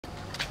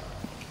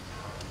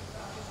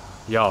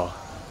Y'all,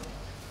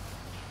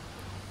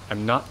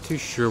 I'm not too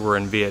sure we're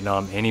in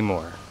Vietnam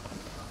anymore.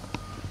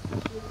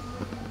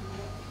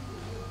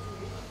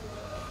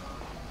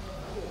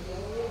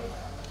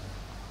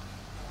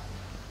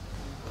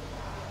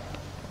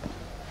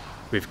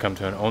 We've come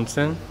to an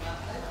onsen,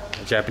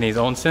 a Japanese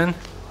onsen,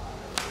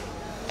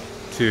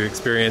 to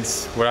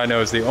experience what I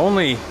know is the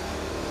only,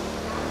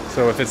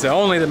 so if it's the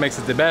only that makes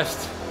it the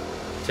best,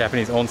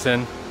 Japanese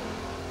onsen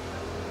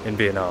in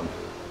Vietnam.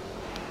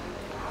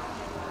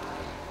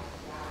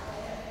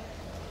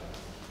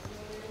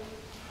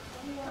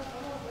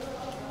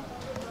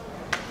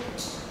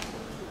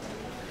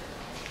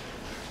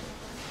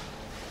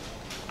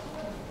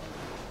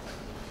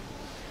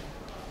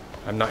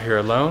 I'm not here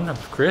alone, I'm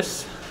with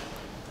Chris.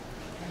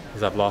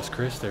 Because I've lost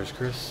Chris, there's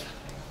Chris.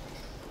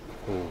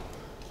 Ooh.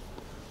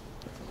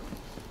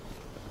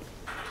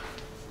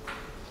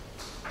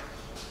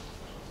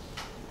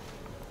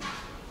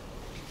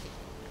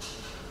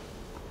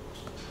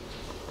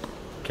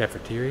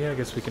 Cafeteria, I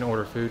guess we can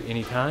order food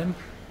anytime.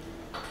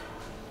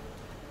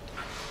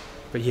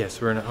 But yes,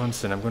 we're in an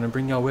onsen. I'm going to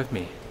bring y'all with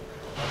me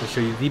to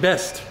show you the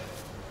best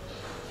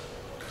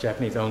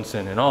Japanese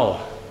onsen in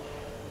all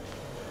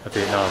of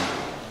Vietnam.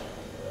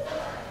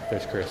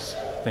 There's Chris.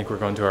 I think we're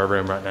going to our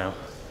room right now.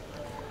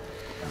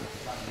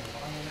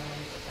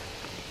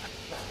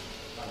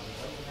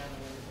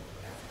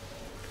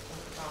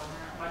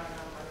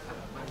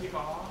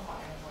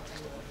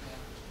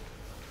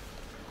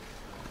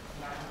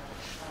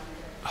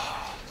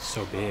 Oh,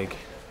 so big.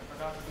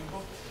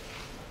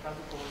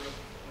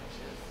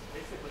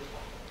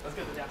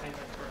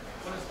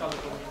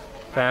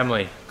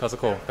 Family,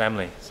 Kazuko,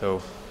 family.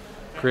 So,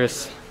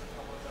 Chris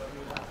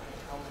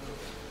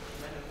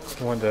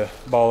wanted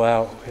to ball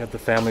out. We have the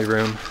family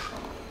room.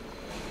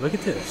 Look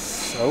at this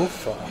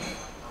sofa.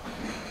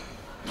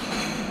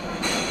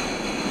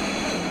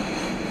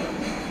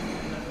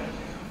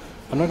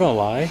 I'm not gonna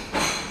lie.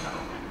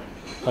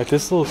 Like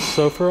this little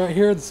sofa right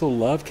here, this little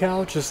love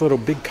couch, this little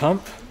big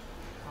comp.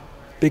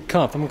 Big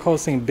comp. I'm gonna call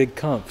this thing big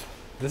comp.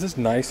 This is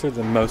nicer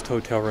than most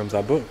hotel rooms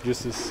I book.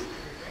 Just this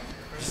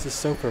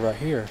sofa right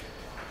here.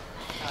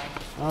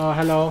 Oh,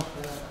 hello.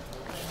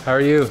 How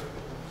are you?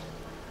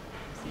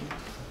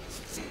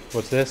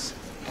 What's this?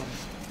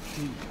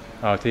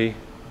 Oh, tea.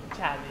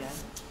 Trà gì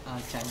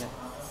anh? Trà Nhật.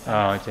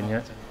 Oh, trà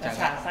Nhật.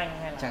 Trà xanh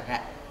hay là trà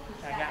gạo?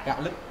 Trà gạo.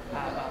 Gạo lứt.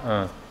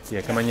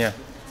 Yeah, come on, yeah.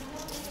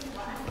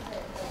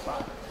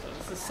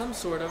 This is some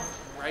sort of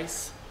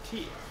rice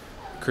tea.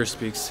 Chris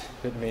speaks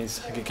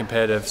Vietnamese. I get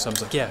competitive, so I'm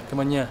like, yeah, come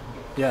on, yeah.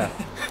 Yeah.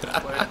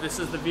 This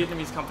is the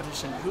Vietnamese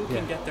competition. Who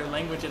can get their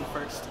language in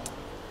first?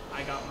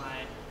 I got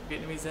my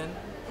Vietnamese in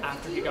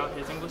after he got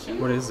his English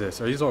in. What is this?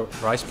 Are these all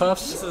rice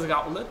puffs? This is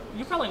gạo lứt.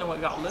 You probably know what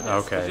gạo lứt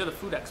is because you're the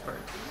food expert.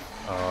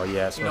 Oh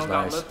yeah, it smells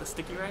nice. You know gạo lứt, the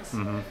sticky rice?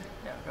 Mm-hmm.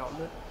 Yeah, gạo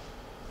lứt.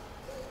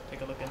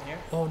 Take a look in here.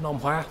 Oh, Nam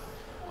Hoa.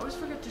 I always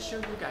forget to show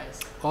you guys.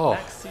 Oh.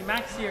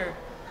 Max here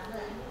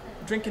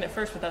drinking it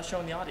first without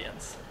showing the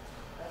audience.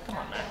 Come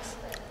on, Max.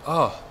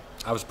 Oh,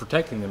 I was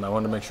protecting them. I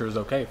wanted to make sure it was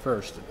okay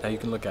first. Now you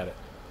can look at it.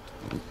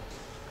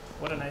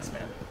 What a nice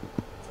man.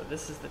 So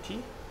this is the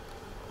tea.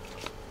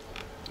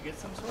 You get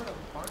some sort of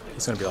barley.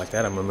 It's gonna be like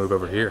that. I'm gonna move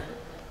over here.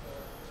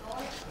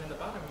 And in the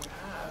bottom you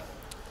have.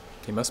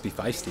 He must be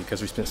feisty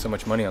because we spent so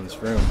much money on this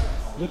room.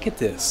 Look at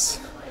this.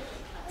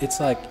 It's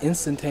like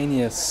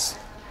instantaneous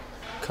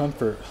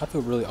comfort. I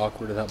feel really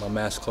awkward without my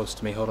mask close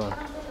to me. Hold on.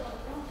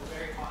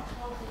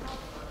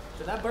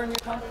 Did that burn your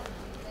tongue?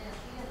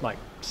 Like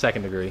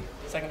second degree.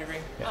 Second degree?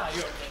 Yeah. Ah,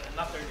 you're okay then,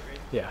 not third degree.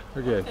 Yeah,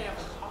 we're good. They have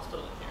a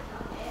hospital in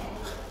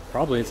here.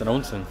 Probably it's an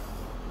onsen.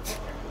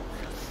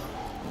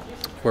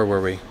 Where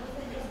were we?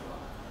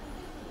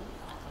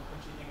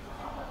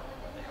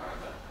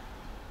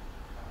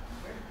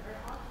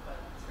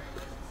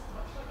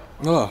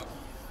 Oh,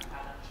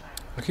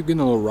 I keep getting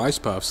the little rice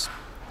puffs.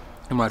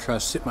 And when I try to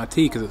sip my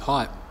tea because it's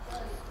hot,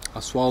 I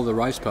swallow the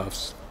rice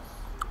puffs.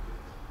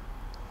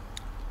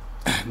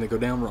 And they go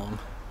down wrong.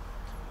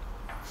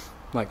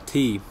 Like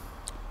tea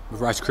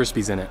with Rice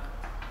Krispies in it.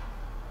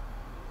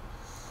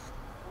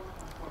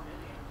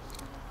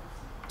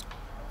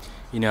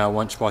 You know, I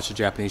once watched a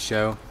Japanese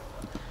show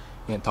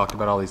and it talked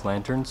about all these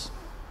lanterns.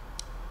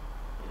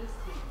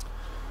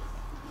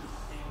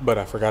 But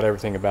I forgot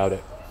everything about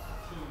it.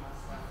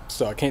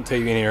 So I can't tell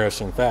you any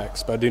interesting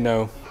facts, but I do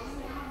know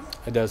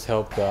it does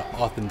help the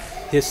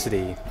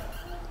authenticity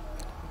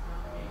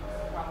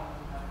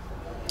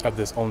of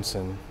this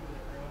onsen.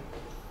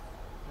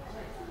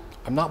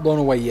 I'm not blown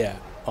away yet,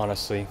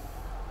 honestly.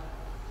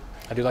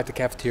 I do like the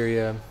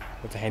cafeteria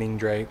with the hanging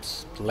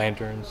drapes, the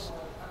lanterns,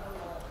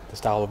 the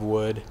style of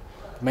wood.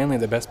 Mainly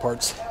the best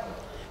parts,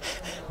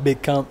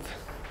 big comp.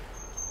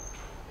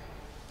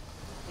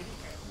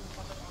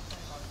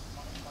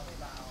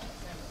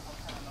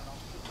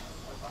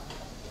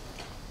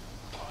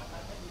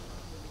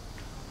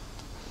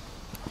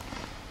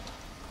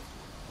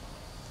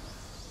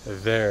 A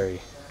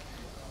very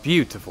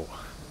beautiful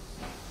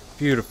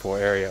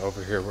area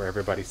over here where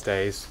everybody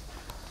stays.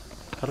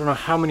 I don't know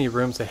how many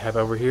rooms they have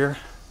over here.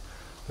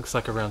 Looks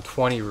like around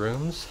 20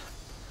 rooms.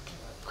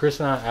 Chris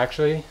and I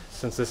actually,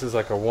 since this is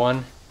like a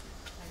one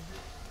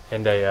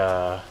and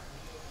a,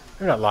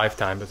 maybe not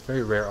lifetime, but it's a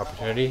very rare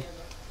opportunity,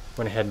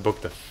 went ahead and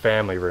booked the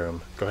family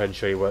room. Go ahead and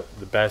show you what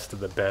the best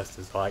of the best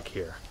is like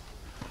here.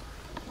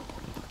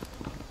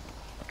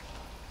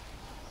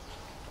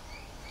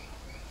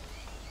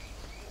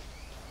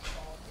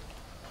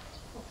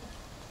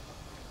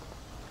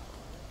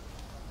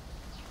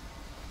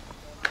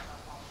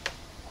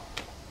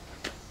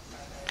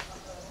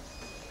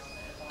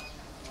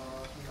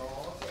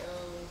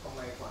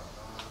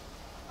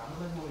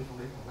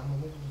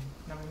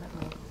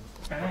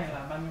 Cái này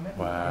là bao nhiêu mét?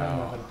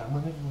 Wow. Gần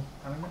 80 mét vuông.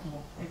 80 mét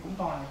vuông. Thì cũng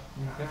to này.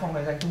 Cái phòng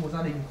này dành cho một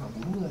gia đình khoảng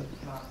 4 người.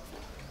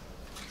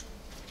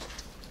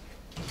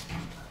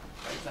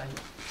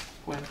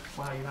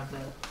 Wow, you have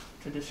the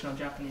traditional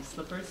Japanese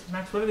slippers.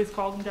 Max, what are these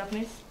called in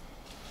Japanese?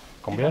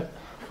 Không biết.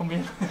 Không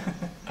biết.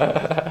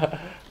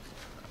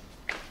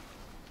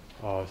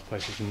 Oh, this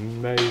place is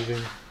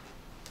amazing.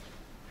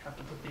 Have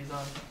to put these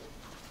on.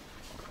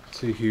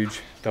 Two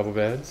huge double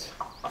beds,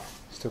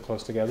 still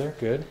close together.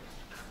 Good.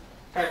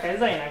 Cái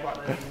giày này gọi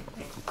là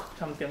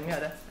trong tiếng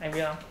Nhật đấy, anh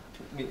biết không?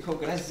 Mình không,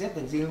 cái này dép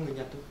dành riêng người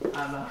Nhật thôi.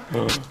 À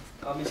vâng.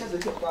 Mình sẽ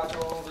giới thiệu qua cho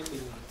bên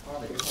mình qua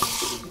để cái phòng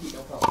thiết bị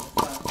đeo khẩu.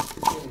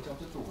 Trước tiên thì trong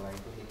chiếc tủ này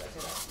thì đã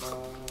set up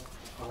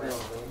phòng này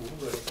với 4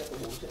 người sẽ có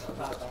 4 chuyện áo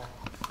cho ta.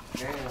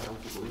 Cái này là đồng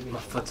chủ của mình. My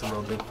foot's a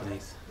little big for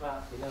these.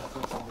 Vâng. Thế là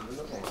trong phòng mình vẫn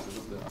có thể sử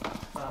dụng được.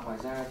 Ngoài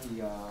ra thì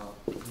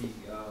vì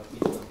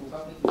mình cung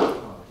cấp cái tủ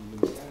mở thì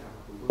mình sẽ làm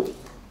tủ đôi.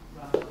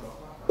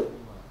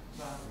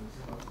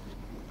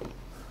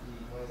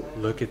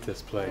 Look at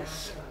this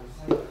place.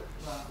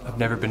 I've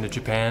never been to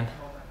Japan.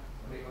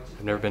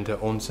 I've never been to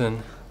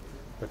Onsen.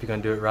 But if you're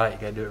gonna do it right, you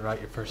gotta do it right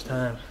your first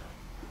time.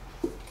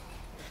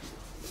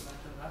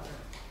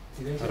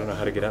 I don't know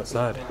how to get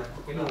outside.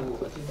 Cái đồ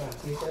ở trên bàn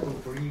kia sẽ đồ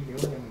free nếu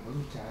mà mình có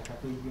dùng trà cà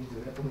phê bên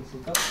dưới là có mình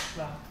siêu cấp.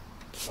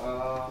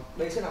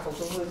 Đây sẽ là phòng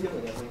chống hơi riêng ở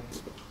nhà mình.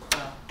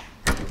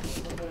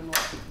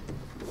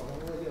 Phòng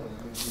hơi riêng ở nhà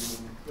mình thì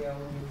mình theo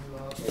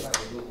cái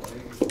bài độ ở đây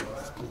thì nó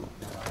là đảm bảo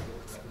độ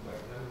là từ 7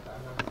 đến 8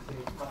 năm C.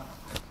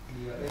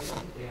 Thì đây sẽ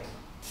là đèn.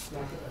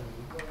 Đây sẽ là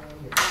những cái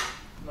nhiệt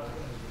độ.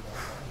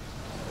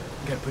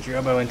 You gotta put your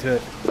elbow into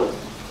it.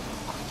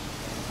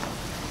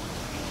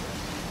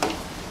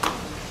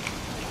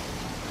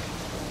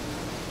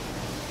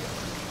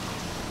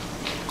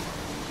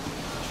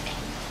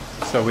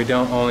 So we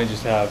don't only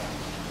just have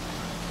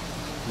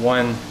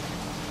one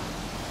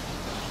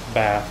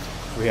bath,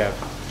 we have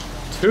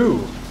two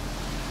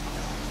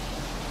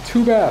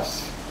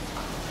baths,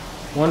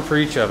 one for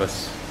each of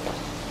us.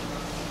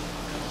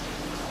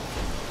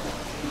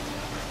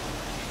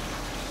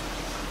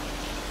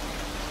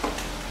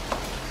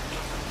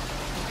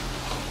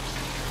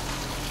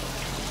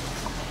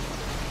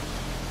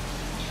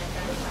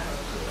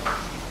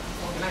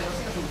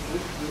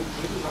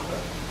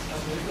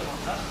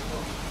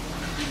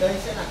 Đây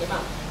sẽ là cái mặt.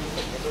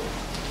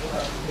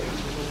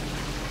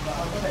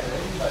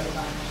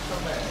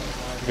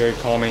 Very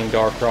calming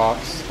dark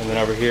rocks, and then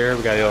over here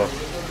we got a little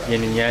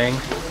yin and yang.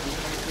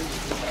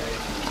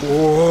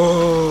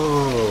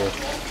 Whoa!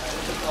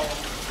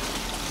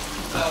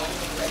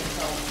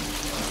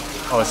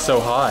 Oh, it's so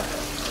hot.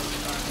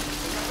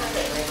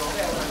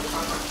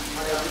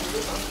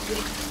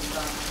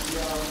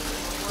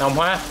 Nóng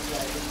quá.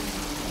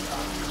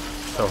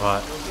 So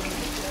hot.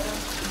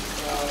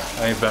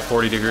 I think it's about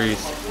 40 degrees.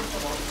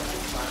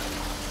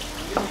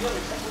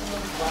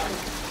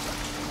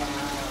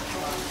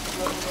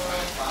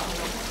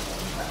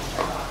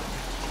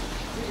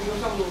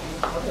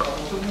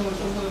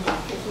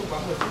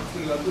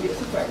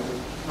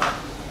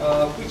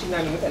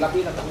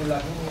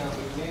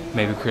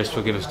 Maybe Chris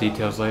will give us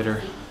details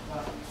later.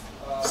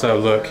 So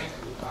look,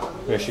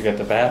 we actually got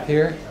the bath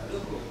here.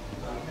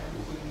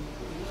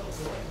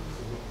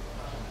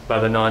 By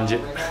the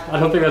I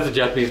don't think that's a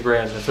Japanese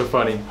brand. That's so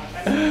funny.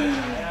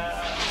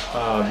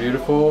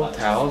 Beautiful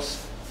towels.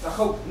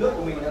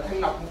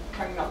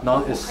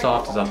 Not as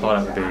soft as I thought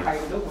it would be.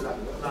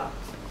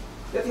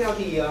 Tiếp theo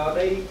thì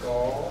đây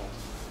có.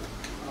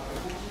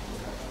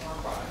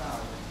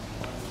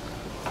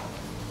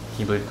 Can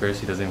you believe Chris?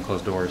 He doesn't even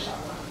close doors.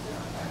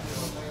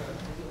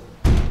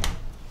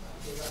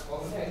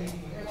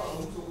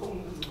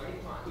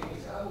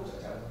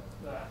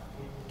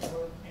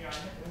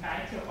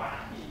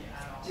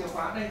 Chìa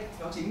khóa đây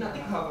nó chính là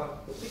tích hợp vào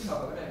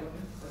cái này luôn,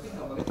 tích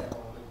hợp vào cái thẻ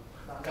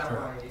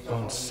của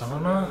mình.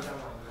 Sauna?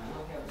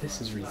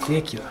 This is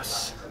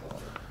ridiculous.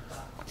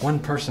 One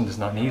person does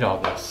not need all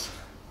this.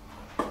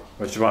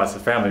 Which is why it's a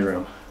family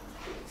room.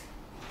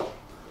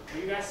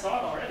 You guys saw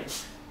it already.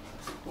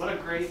 What a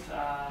great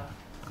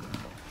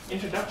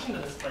introduction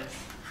to this place.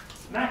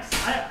 Max,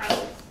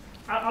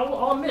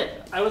 I'll admit,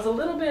 I was a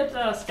little bit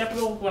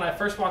skeptical when I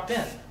first walked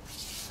in.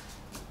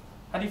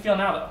 How do you feel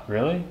now, though?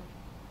 Really?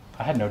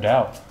 I had no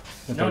doubt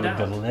that No they doubt.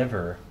 would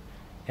deliver,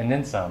 and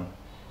then some.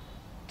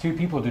 Two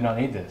people do not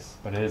need this,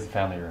 but it is a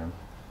family room.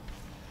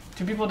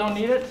 Two people don't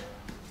need it?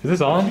 Is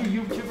this on? Two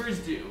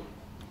YouTubers do.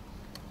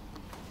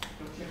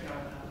 Go check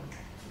out.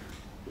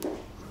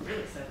 I'm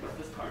really excited about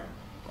this part.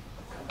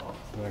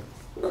 I'm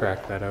gonna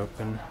crack that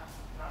open.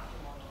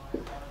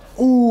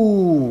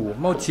 Ooh,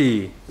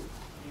 mochi.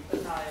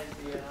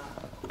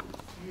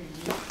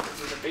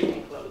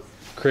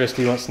 Chris,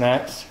 do you want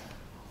snacks?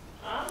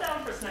 I'm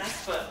down for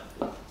snacks,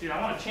 but dude,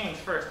 I want to change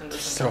first and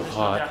just so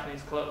hot.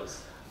 Japanese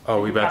clothes.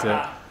 Oh, we about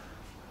to.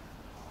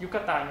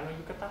 Yukata, you know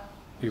yukata?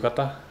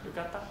 Yukata?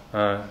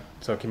 Yukata?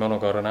 So kimono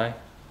ga aranai?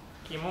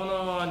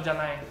 Kimono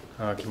janai.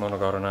 Kimono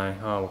ga aranai.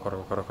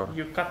 Wakaru wakaru wakaru.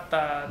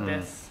 Yukata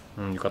desu.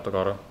 Yukata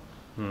ga aru.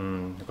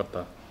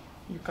 Yukata.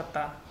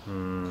 Yukata.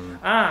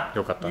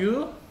 Yokata.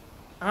 You?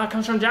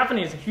 Comes from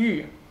Japanese,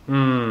 hyu.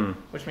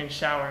 Which means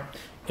shower.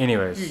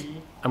 Anyways,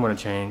 Hyu. I'm gonna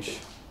change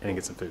and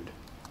get some food.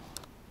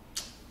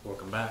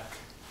 Welcome back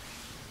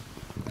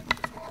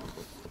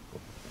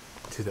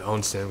to the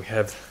onsen. We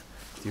have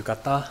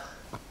yukata.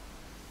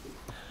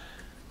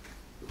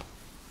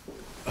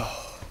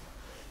 Oh,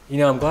 you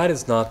know, I'm glad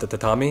it's not the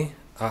tatami.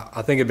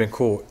 I think it'd been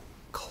cool.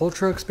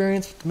 Cultural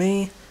experience with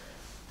me.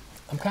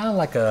 I'm kind of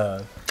like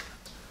I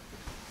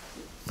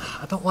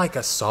don't like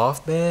a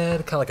soft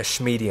bed. Kind of like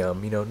a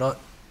medium. You know, not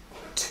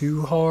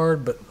too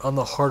hard, but on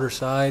the harder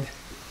side.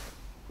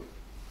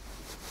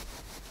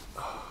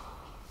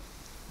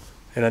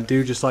 And I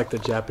do just like the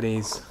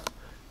Japanese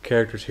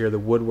characters here. The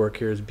woodwork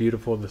here is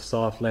beautiful. The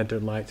soft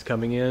lantern lights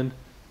coming in.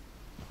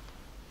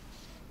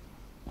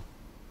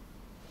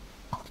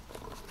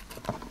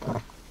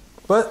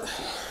 But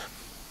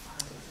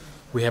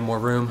we have more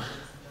room.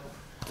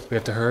 We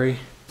have to hurry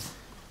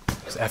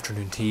because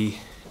afternoon tea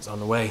is on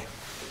the way.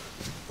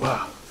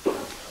 Wow.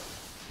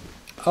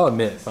 I'll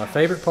admit, my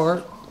favorite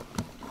part,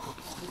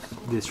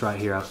 this right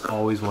here. I've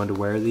always wanted to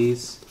wear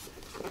these.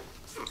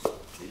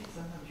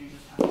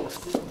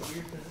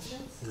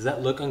 Does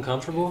that look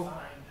uncomfortable?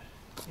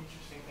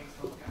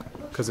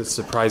 Because it's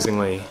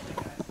surprisingly,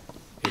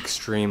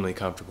 extremely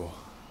comfortable.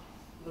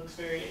 Looks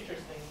very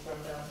interesting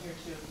from down here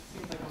too.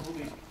 Seems like a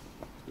movie.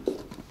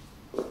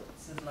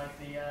 This is like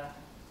the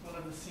one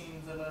of the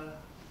scenes of a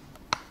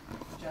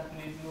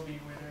Japanese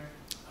movie where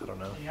I don't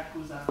know. the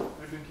Yakuza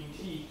are drinking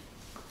tea.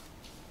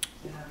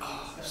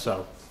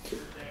 So,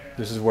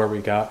 this is where we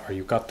got our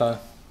yukata.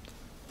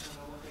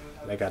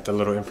 They got the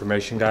little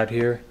information guide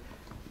here.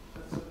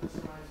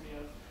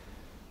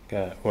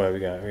 Got what we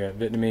got? We got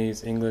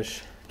Vietnamese,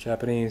 English,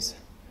 Japanese.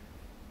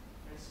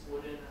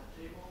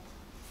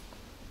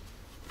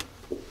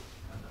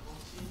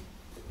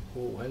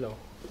 Oh, hello.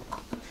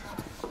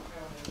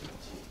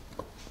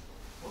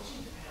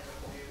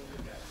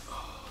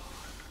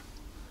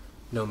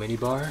 No mini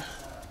bar.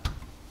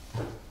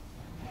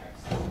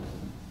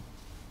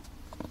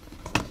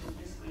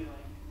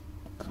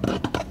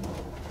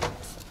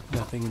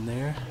 Nothing in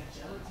there.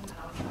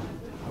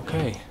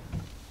 Okay.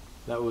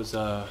 That was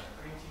a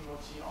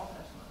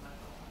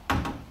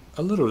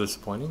little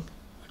disappointing.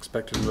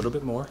 Expected a little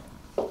bit more.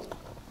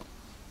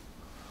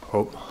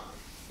 Hope.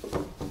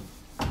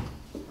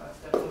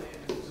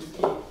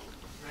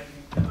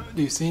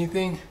 Do you see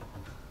anything?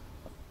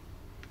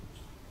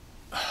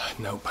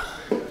 Nope.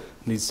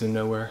 Leads to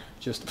nowhere.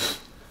 Just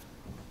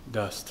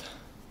dust.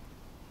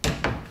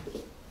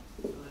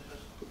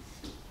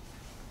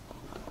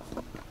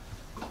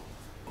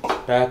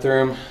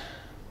 Bathroom.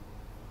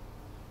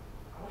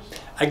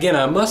 Again,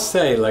 I must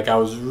say, like, I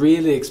was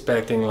really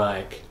expecting,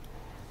 like,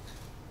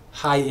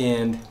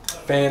 high-end,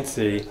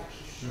 fancy,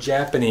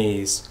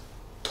 Japanese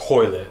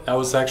toilet. That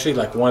was actually,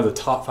 like, one of the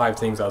top 5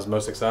 things I was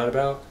most excited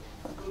about.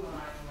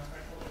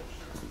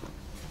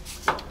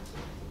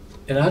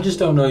 And I just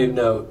don't even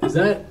know, is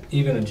that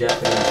even a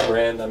Japanese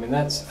brand? I mean,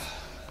 that's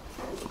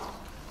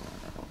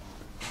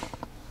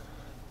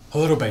a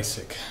little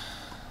basic.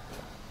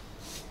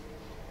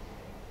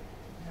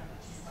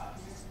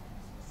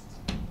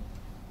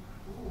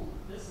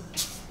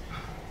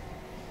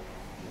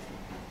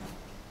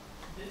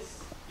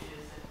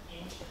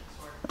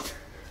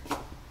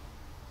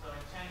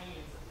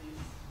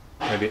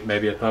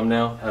 Maybe a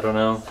thumbnail. I don't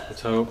know.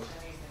 Let's hope.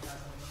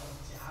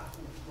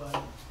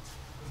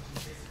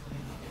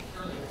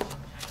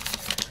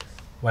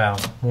 Wow,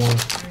 more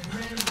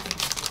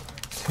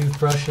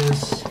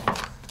toothbrushes,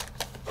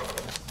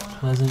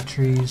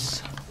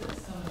 pleasantries,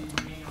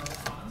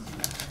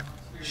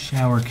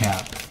 shower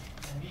cap,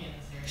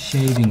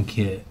 shaving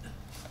kit.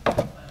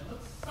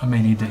 I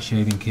may need that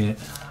shaving kit.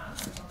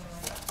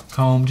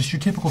 Comb, just your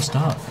typical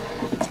stuff.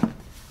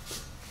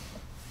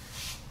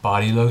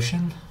 Body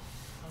lotion.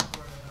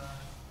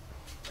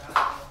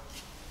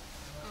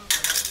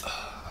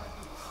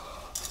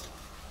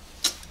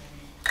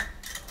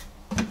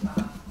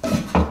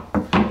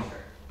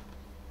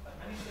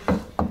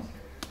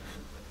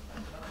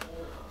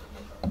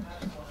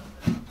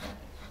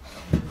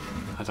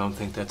 I don't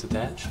think that's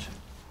attached.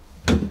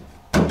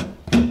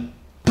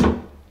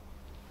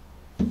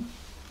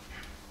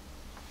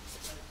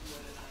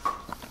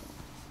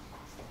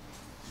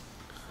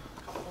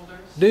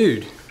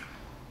 Dude,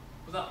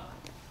 what's up?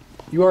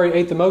 You already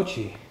ate the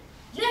mochi.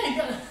 Yeah, you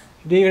got. You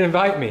didn't even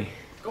invite me.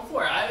 Go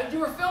for it. You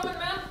were filming,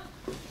 man.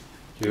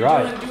 You're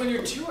right. Doing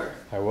your tour.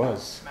 I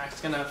was. Max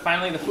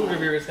finally the food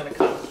reviewer is gonna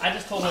come. I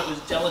just told him it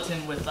was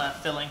gelatin with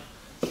filling.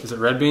 Is it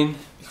red bean?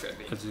 It's red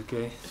bean.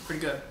 Azuke. It's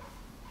pretty good.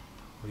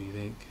 What do you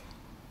think?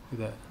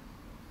 Look at that.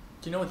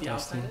 Do you know what the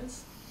outside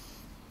is?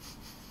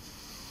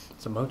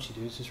 It's a mochi,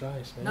 dude. It's just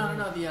rice, man.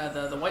 No,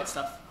 the white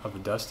stuff. Of the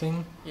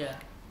dusting? Yeah.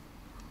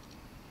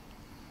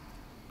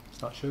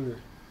 It's not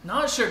sugar.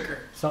 Not sugar.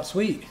 It's not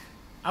sweet.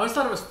 I always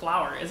thought it was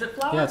flour. Is it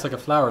flour? Yeah, it's like a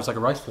flour. It's like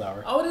a rice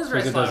flour. Oh, it is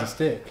rice flour. Because it doesn't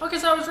stick. Okay,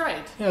 so I was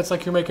right. Yeah, it's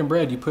like you're making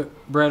bread. You put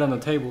bread on the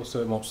table so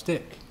it won't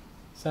stick.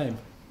 Same.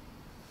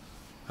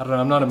 I don't know.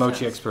 I'm not a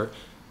mochi expert.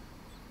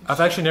 I've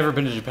actually never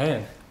been to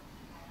Japan.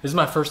 This is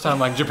my first time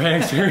like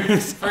Japan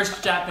experience.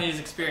 First Japanese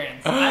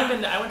experience.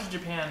 I went to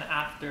Japan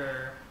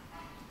after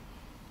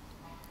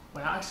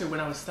when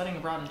I was studying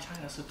abroad in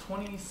China, so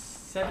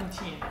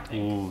 2017 I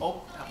think. Ooh.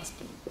 Oh, that must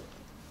be.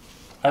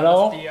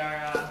 Hello?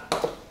 That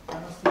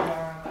must be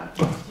our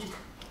afternoon tea.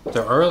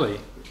 They're early.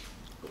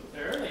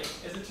 They're early.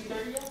 Is it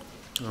 2:30 yet?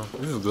 Oh,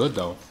 this is good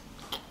though.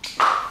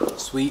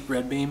 Sweet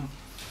red bean.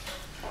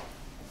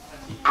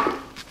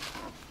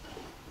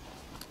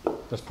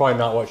 That's probably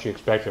not what she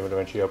expected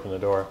when she opened the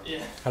door.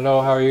 Yeah.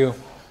 Hello, how are you?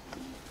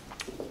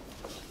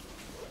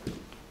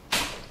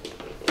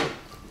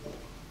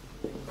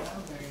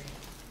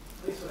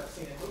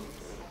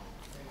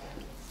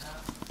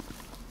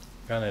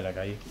 Cái này là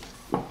cái gì?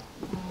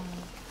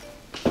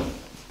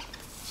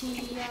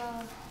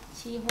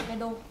 Chi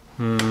Hokkaido.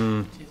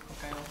 Còn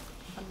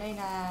đây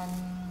là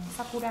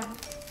Sakura.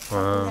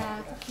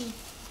 Sakura cookie.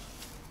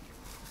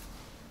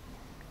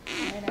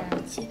 Đây là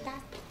chi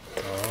tart.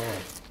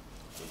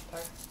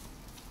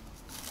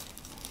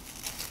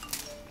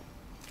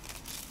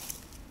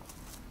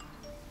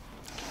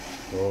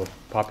 Oh,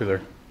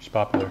 popular. She's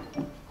popular.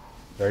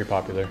 Very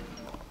popular.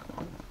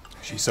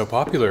 She's so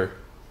popular.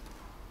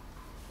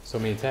 So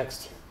many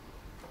texts.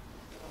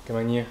 Come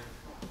on, you.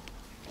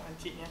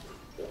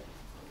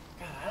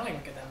 God, I don't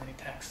even get that many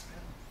texts,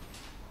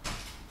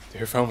 man.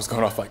 Her phone was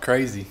going off like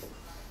crazy.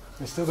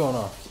 It's still going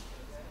off.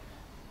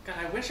 God,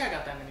 I wish I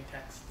got that many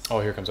texts. Oh,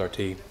 here comes our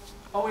tea.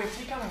 Oh, we have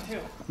tea coming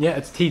too. Yeah,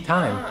 it's tea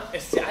time. I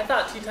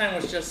thought tea time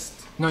was just.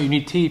 No, you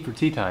need tea for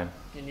tea time.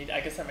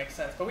 I guess that makes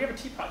sense. But we have a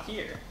teapot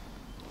here.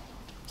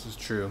 This is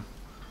true.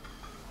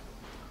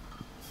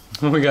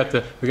 we got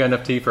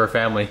enough tea for our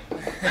family.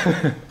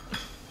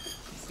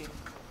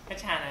 Cái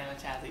trà này là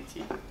trà gì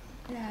chị?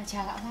 Đây là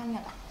trà gạo Hanh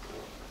ạ.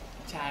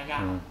 Trà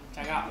gạo.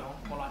 Trà gạo đúng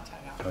không? Một loại trà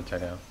gạo. Oh,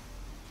 check out.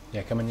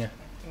 Yeah, come in, yeah.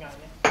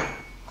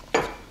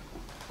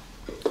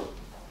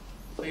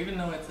 So even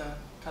though it's a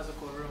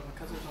kazoku room,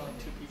 because there's only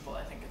 2 people,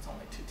 I think it's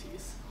only 2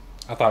 teas.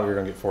 I thought we were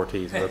going to get 4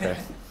 teas, but okay.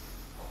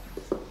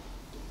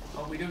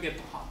 Oh, we do get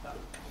the pot though.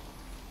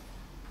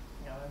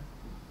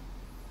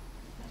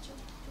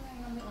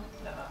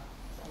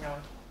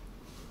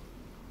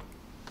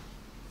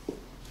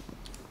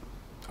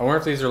 I wonder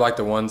if these are like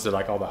the ones that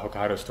like all the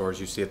Hokkaido stores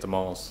you see at the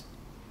malls.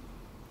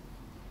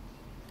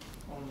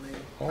 Only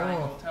Crying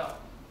Hotel.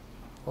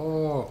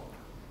 Oh.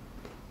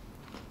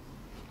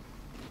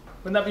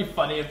 Wouldn't that be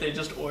funny if they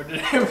just ordered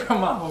it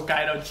from a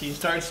Hokkaido cheese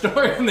tart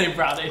store and they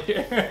brought it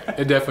here?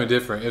 It's definitely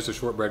different. It's a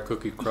shortbread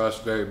cookie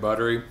crust, very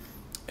buttery,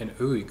 and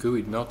ooey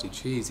gooey, melty,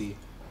 cheesy,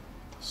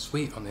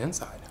 sweet on the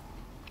inside.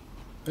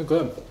 They're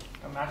good.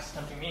 Max is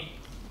tempting me.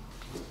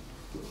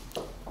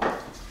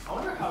 I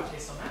wonder how it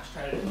tastes on Max.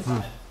 Try it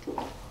inside.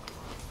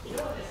 You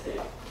know what they say?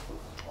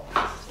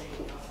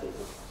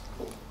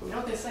 You know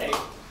what they say?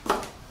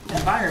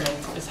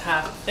 Environment is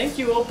half. Thank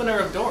you, opener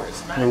of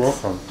doors, Max. You're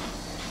welcome.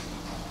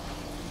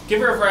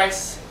 Giver of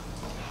rice,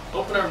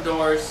 opener of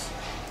doors,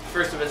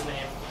 first of his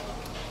name,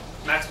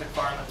 Max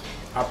McFarlin.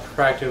 I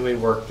practically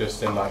work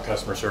just in like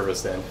customer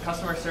service then.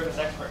 Customer service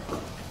expert.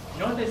 You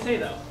know what they say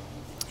though?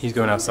 He's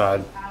going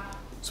outside,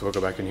 so we'll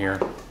go back in here.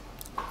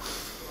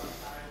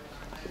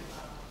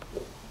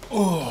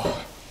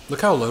 Oh,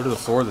 look how low to the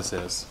floor this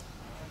is.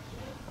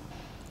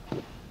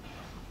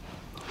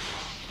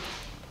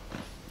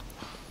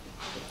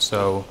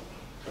 So,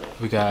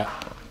 we got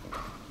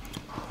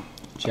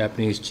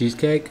Japanese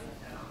cheesecake,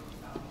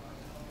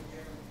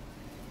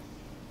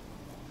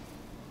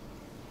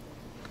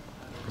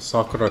 a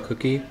sakura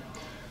cookie,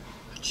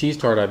 a cheese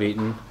tart I've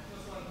eaten,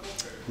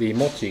 the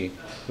mochi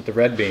with the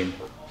red bean,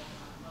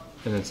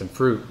 and then some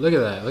fruit. Look at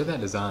that, look at that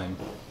design.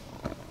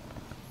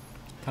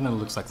 Kind of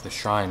looks like the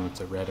shrine with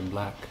the red and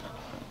black.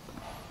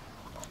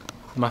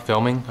 Am I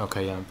filming?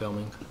 Okay, yeah, I'm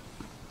filming.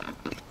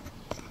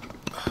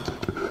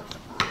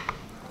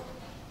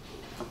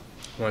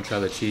 I want to try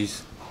the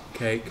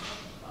cheesecake.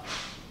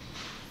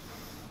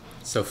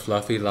 It's so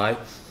fluffy, light.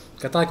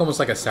 Got like almost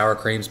like a sour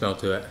cream smell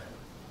to it.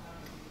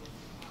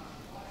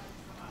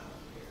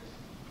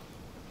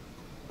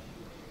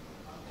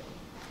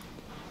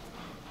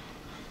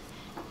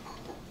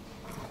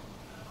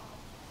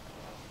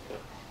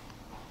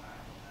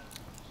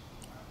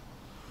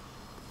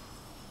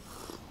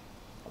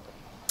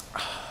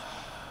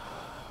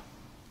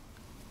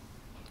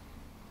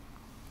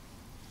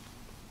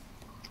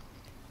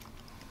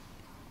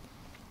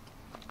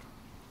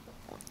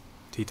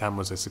 Tea time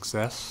was a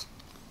success,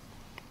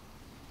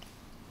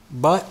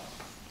 but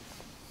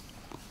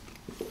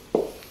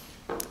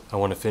I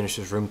want to finish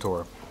this room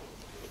tour.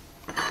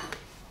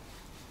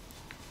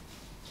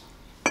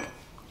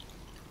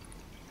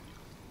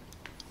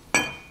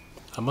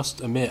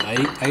 must admit,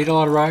 I eat a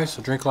lot of rice,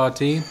 I drink a lot of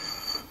tea.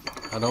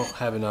 I don't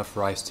have enough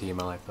rice tea in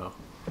my life though.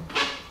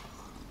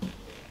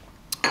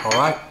 All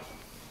right,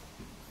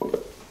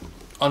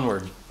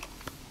 onward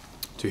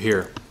to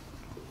here.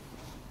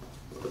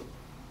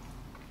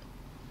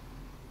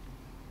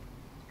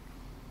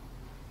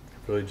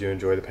 Really do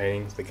enjoy the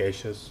paintings, the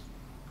geishas,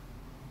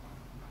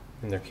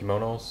 and their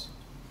kimonos.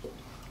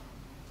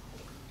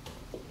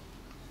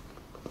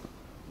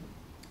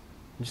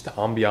 Just the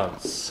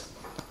ambiance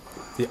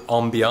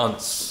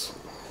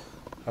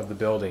of the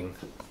building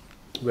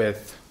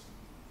with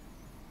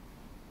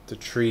the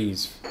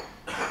trees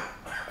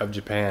of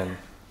Japan.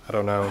 I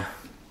don't know.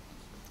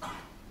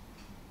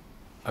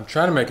 I'm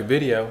trying to make a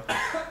video.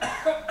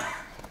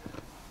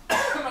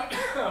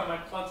 My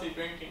klutzy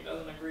drinking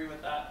doesn't agree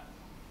with that.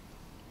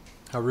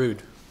 How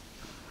rude.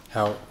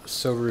 How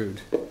so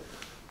rude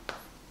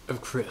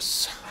of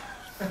Chris.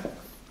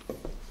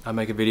 I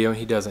make a video and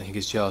he doesn't. He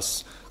gets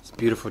jealous. It's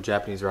beautiful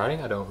Japanese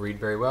writing. I don't read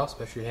very well,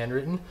 especially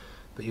handwritten.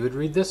 But you would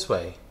read this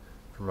way.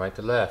 From right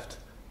to left.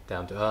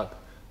 Down to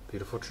up.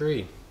 Beautiful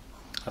tree.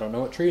 I don't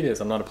know what tree it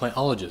is. I'm not a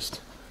plantologist.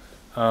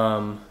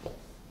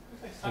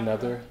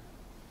 Another.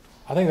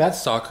 I think that's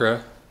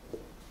sakura.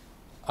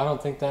 I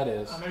don't think that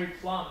is. Maybe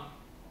plum.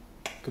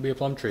 Could be a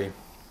plum tree.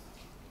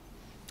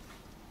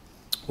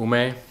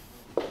 Ume.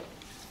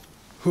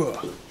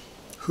 Huh.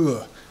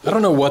 Huh. I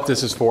don't know what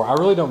this is for. I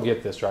really don't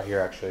get this right here,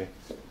 actually.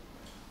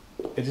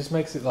 It just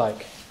makes it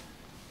like...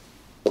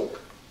 It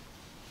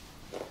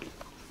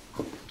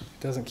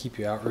doesn't keep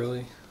you out,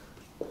 really.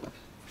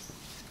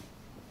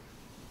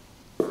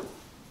 I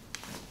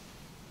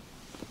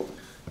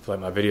feel like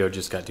my video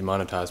just got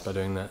demonetized by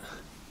doing that.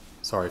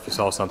 Sorry if you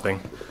saw something.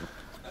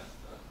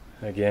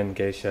 Again,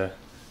 geisha,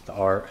 the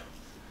art.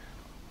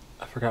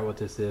 I forgot what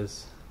this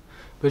is.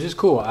 But it's just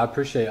cool. I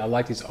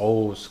like these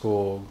old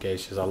school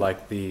geishas. I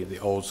like the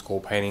old school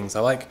paintings.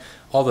 I like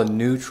all the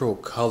neutral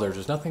colors.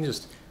 There's nothing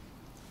just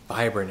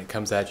vibrant. It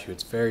comes at you.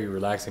 It's very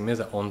relaxing. It is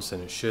an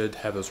onsen. It should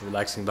have those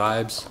relaxing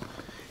vibes.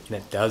 And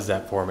it does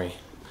that for me.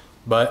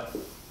 But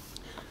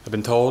I've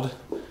been told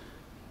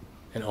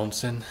an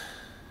onsen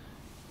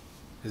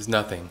is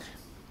nothing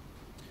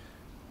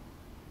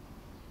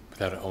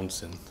without an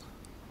onsen.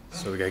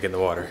 So we gotta get in the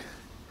water.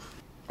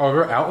 Oh, are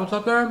there outlets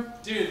up there?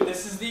 Dude,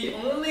 this is the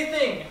only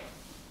thing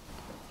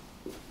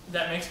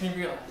that makes me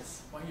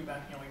realize why are you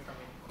backing away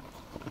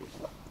from me.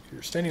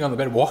 You're standing on the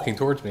bed walking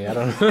towards me. I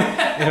don't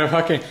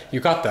know. You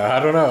got that.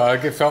 I don't know.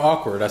 It felt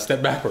awkward. I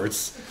stepped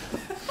backwards.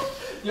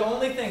 The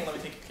only thing, let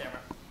me take your camera.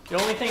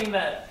 The only thing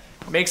that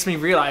makes me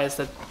realize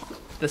that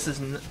this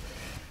is,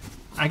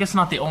 I guess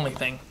not the only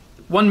thing.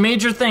 One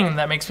major thing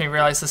that makes me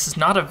realize this is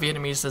not a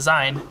Vietnamese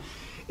design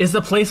is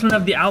the placement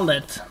of the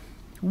outlet.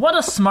 What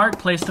a smart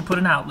place to put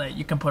an outlet.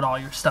 You can put all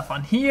your stuff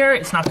on here.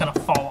 It's not gonna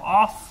fall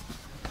off.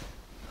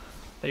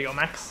 There you go,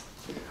 Max.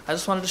 I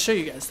just wanted to show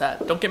you guys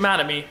that. Don't get mad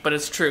at me, but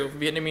it's true.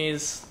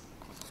 Vietnamese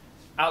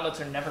outlets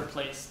are never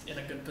placed in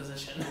a good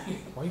position.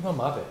 Why are you on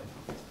my bed?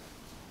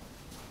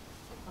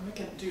 I'm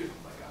making, dude,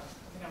 oh my god.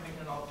 I think I'm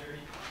making it all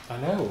dirty. I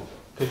know,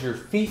 because your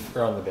feet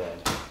are on the bed.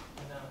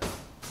 I know.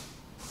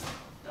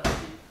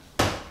 Dusty.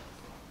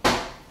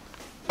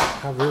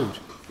 How rude.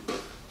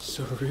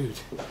 So rude.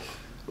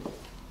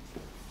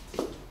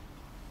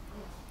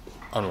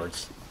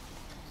 Onwards.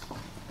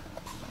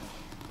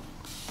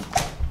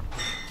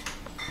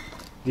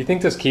 Do you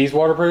think this key's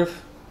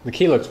waterproof? The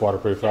key looks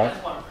waterproof, right?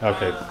 Yeah, waterproof.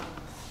 Okay.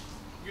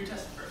 You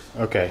test it first.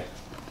 Okay.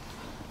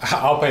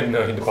 I'll pay the $1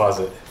 million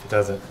deposit if it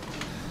doesn't.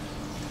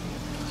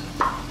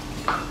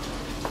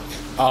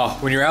 Oh,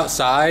 when you're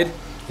outside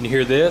and you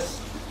hear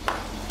this,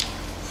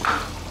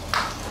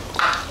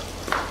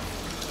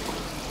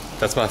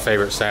 that's my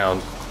favorite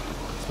sound.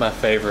 It's my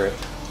favorite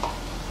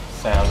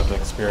sound of the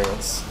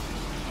experience.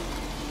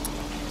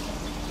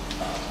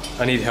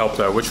 I need help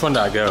though. Which one do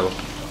I go? Do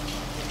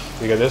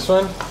we go this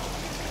one?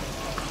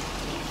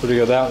 Or do we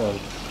go that one?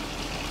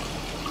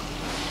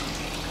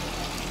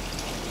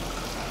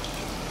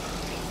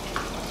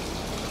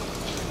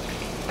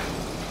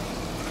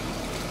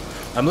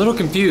 I'm a little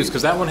confused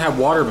because that one had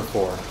water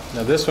before.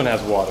 Now this one has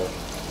water.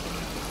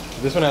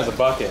 This one has a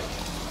bucket.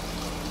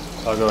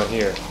 I'll go in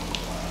here.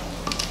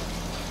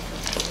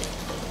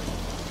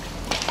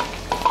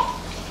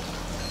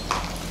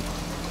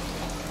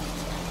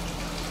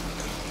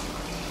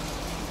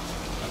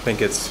 I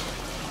think it's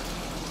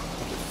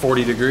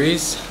 40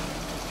 degrees.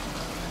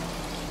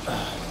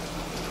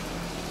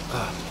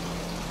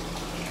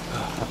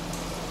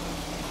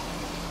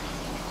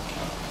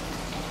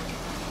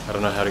 I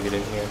don't know how to get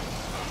in here.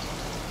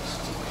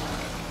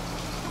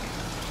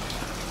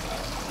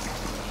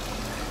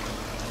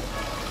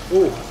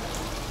 Ooh.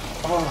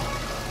 Oh.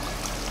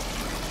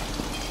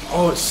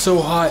 Oh, it's so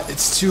hot.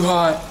 It's too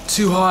hot.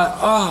 Too hot.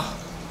 Oh.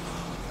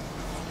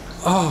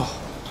 Oh.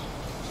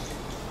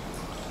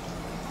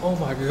 Oh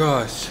my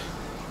gosh.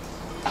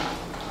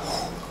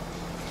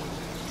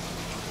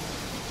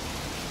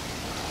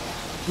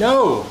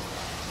 No.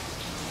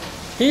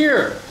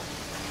 Here.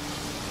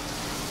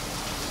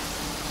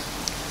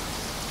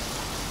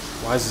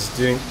 Why is this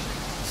doing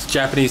This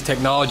Japanese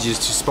technology is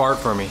too smart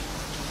for me.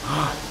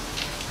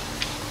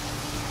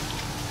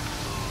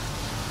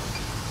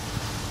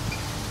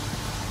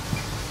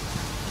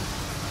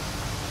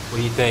 What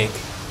do you think?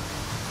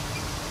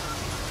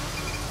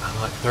 I'm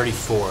like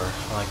 34. I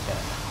like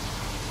that.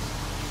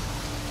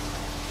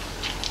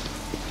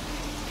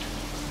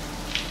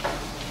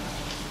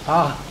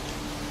 Ah.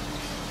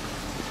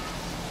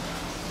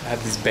 I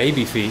have these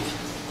baby feet.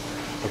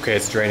 Okay,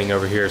 it's draining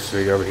over here, so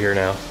we go over here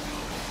now.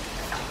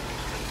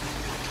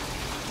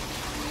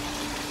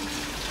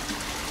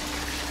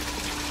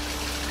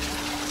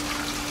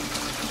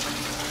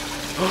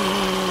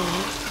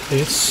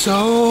 It's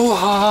so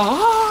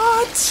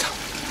hot!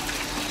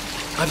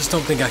 I just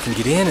don't think I can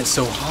get in, it's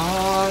so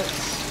hot.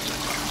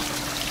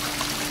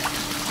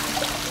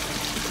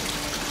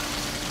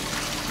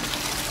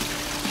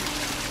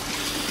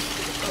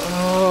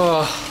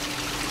 Oh.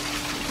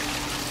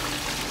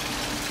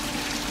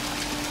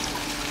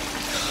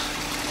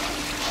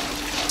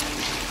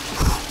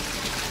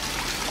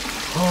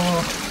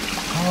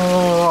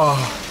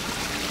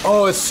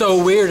 Oh, it's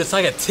so weird. It's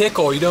like a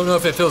tickle. You don't know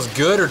if it feels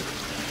good or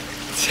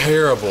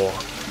terrible.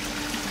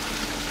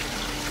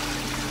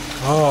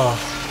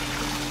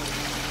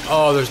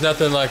 Oh, there's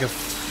nothing like a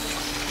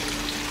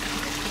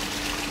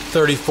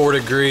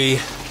 34-degree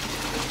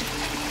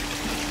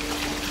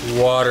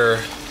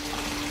water,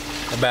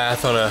 a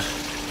bath on a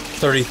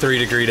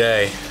 33-degree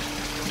day.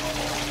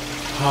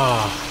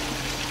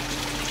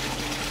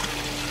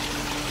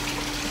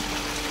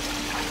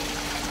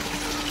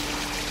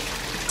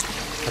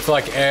 I feel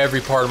like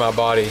every part of my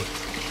body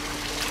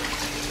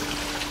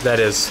that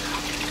is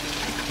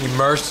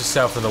immersed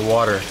itself in the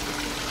water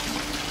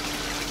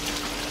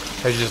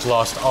has just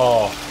lost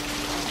all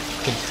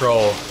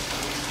control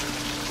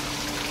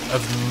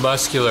of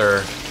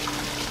muscular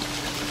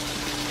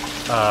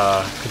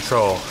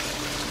control.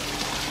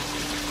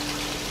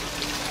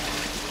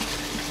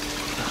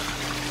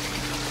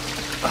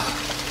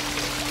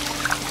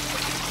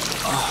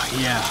 Oh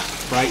yeah,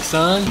 bright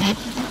sun.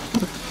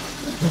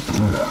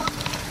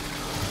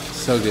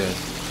 So good.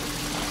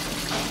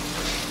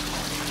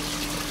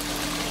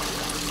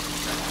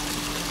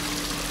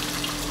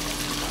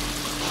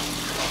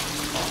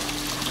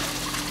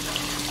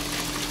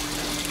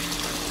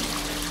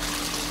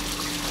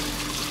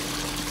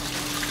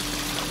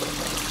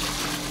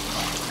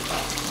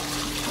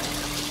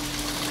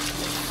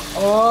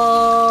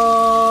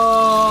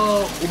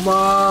 Oh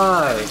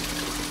my!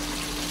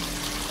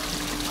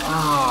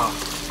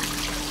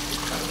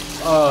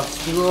 Oh,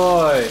 す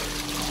ごい.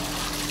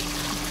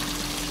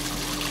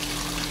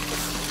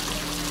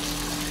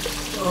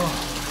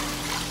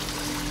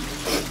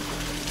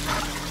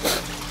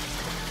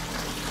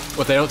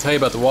 What they don't tell you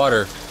about the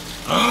water.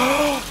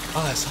 Oh,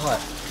 that's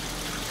hot.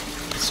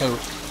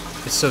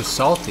 It's so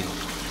salty.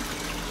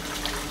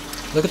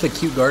 Look at the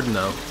cute garden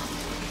though.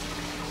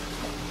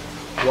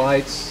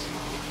 Whites,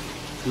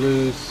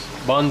 blues,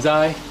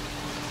 bonsai.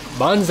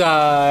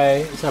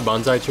 Bonsai! Is that a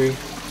bonsai tree? I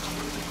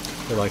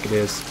feel like it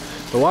is.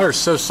 The water's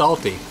so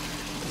salty.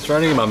 It's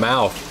running in my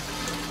mouth.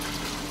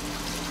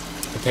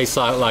 It tastes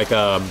like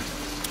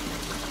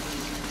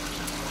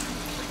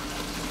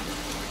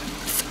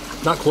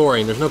not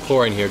chlorine, there's no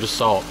chlorine here, just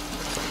salt.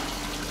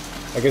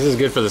 I guess it's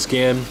good for the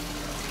skin,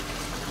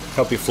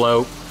 help you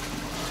float,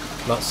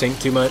 not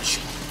sink too much.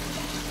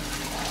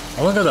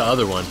 I want to go to the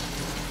other one.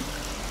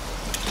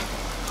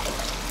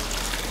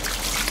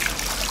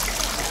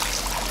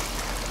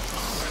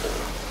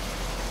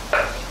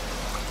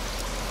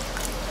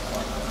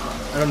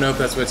 I don't know if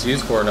that's what it's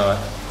used for or not.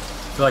 I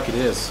feel like it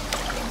is.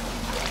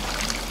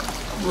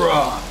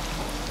 Raw.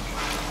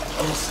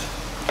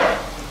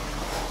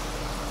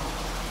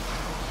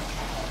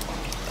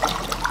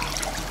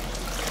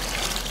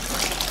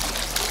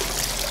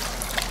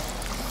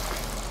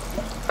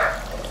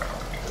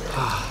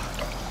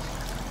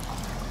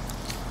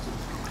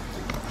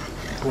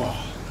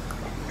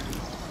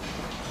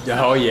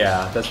 Oh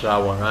yeah, that's what I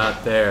want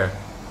right there.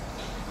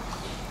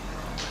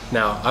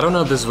 Now, I don't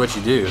know if this is what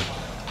you do.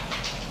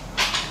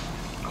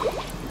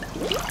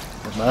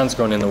 But mine's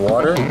going in the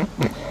water.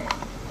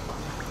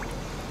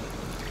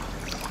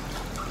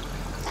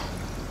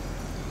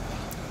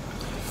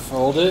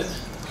 Fold it.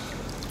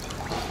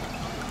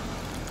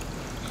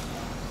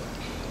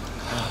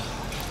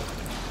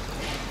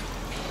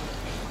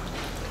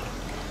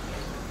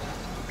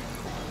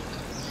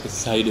 This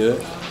is how you do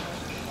it.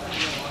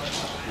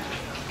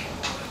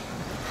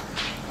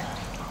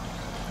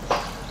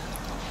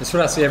 That's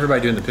what I see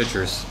everybody do in the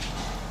pictures.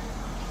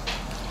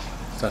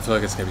 So I feel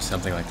like it's gonna be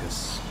something like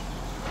this.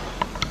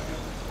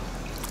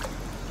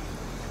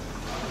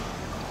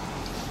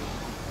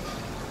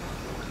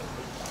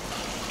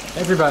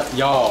 Everybody,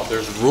 y'all,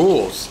 there's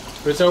rules.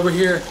 But it's over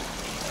here.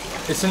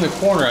 It's in the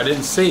corner, I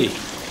didn't see.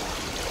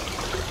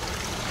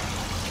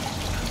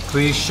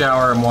 Please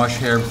shower and wash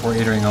hair before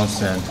entering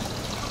onsen.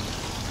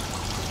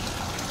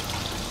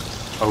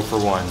 0 for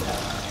 1.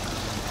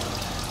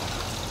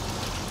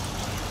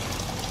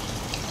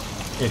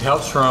 It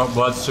helps promote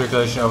blood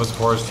circulation over the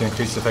pores to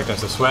increase the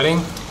effectiveness of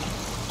sweating.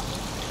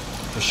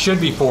 It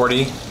should be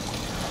 40,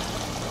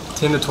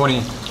 10 to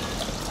 20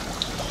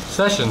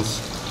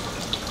 sessions.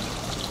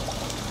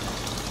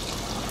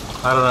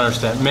 I don't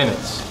understand.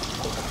 Minutes.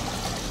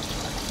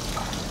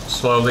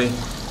 Slowly.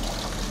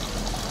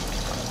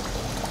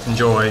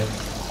 Enjoy.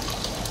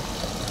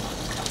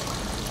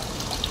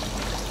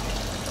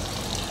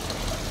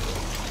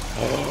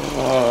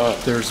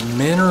 There's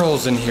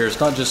minerals in here.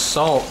 It's not just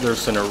salt.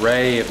 There's an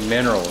array of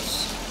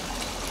minerals.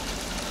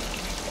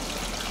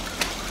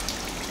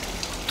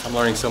 I'm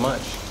learning so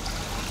much.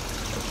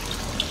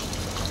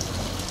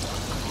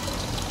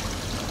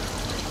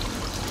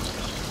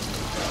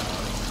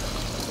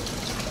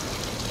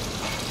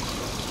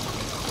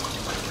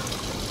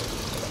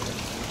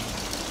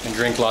 And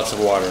drink lots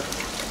of water.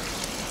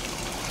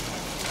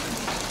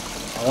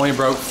 I only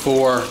broke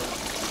 4 or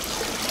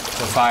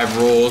 5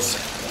 rules.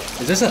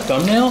 Is this a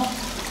thumbnail?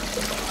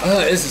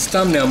 Oh, this is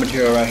thumbnail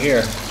material right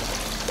here.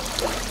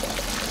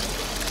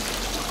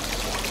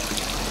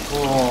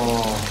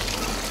 Oh.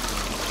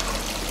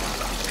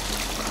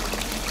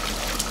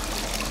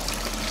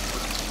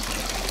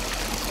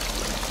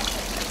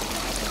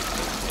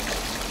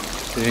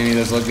 Did any of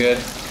those look good?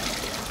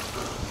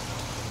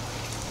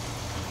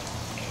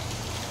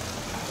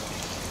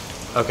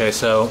 Okay,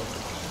 so,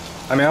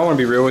 I mean, I want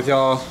to be real with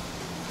y'all.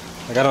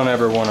 Like, I don't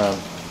ever want to,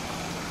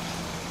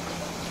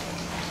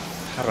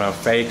 I don't know,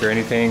 fake or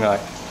anything. Like,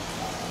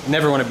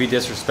 never want to be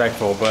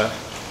disrespectful, but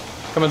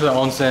coming to the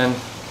onsen,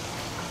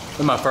 this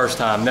is my first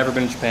time, never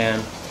been to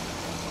Japan.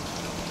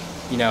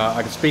 You know,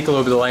 I can speak a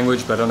little bit of the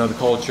language, but I don't know the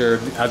culture.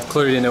 I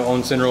clearly didn't know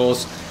onsen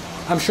rules.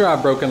 I'm sure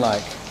I've broken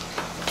like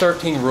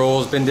 13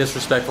 rules, been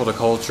disrespectful to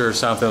culture or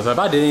something. So if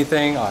I did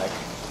anything, like,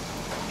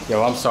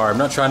 yo, I'm sorry, I'm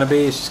not trying to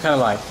be. It's just kind of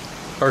like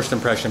first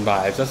impression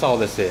vibes. That's all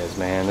this is,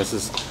 man. This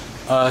is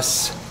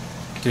us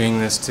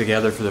doing this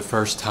together for the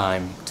first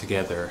time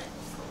together.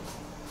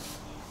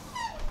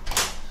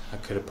 I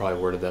could have probably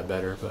worded that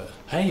better, but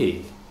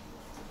hey,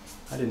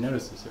 I didn't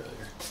notice this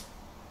earlier.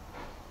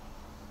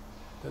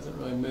 Doesn't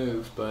really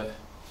move, but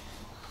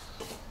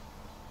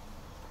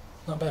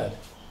not bad.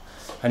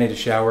 I need a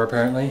shower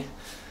apparently.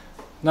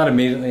 Not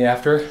immediately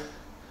after. A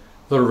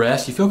little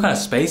rest. You feel kind of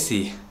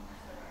spacey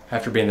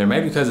after being there.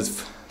 Maybe because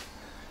it's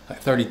like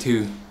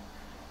 32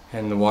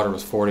 and the water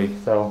was 40.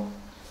 So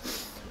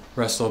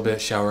rest a little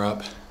bit, shower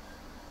up,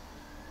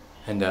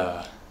 and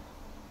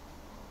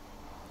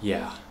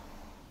yeah.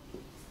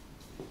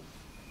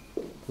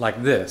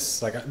 Like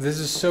this. Like, this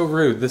is so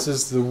rude. This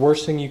is the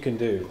worst thing you can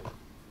do.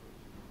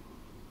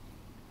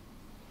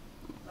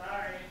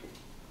 Sorry.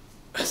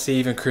 See,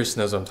 even Chris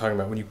knows what I'm talking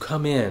about. When you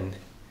come in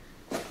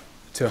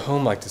to a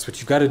home like this, what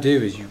you got to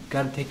do is you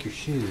got to take your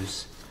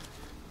shoes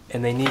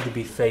and they need to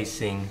be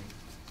facing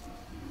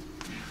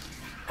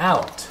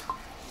out.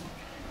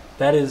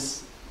 That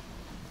is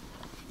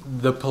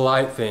the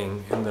polite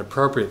thing and the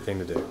appropriate thing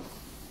to do.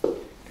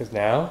 Because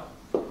now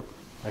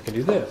I can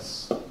do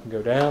this.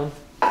 Go down.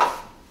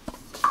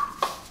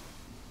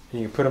 And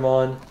you can put them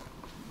on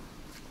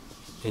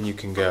and you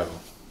can go.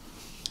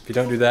 If you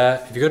don't do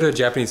that, if you go to a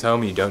Japanese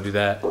home and you don't do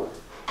that,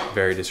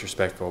 very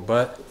disrespectful.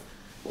 But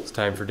it's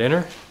time for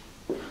dinner.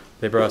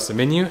 They brought us a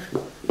menu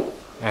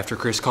after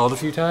Chris called a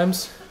few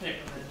times.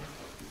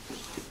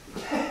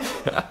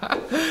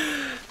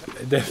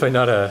 Definitely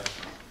not a.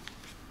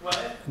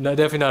 What? No,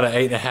 definitely not an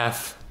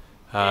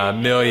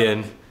 8.5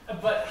 million.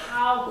 But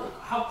how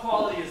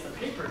quality is the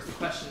paper is the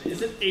question.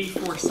 Is it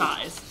A4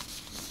 size?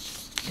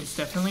 It's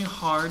definitely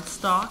hard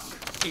stock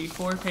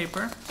A4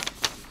 paper.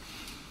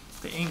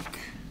 The ink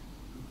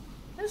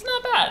is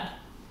not bad.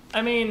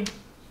 I mean,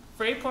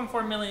 for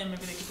 8.4 million,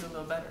 maybe they could do a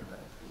little better, but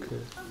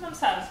I'm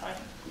satisfied.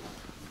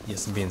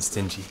 Yes, I'm being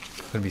stingy.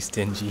 I'm gonna be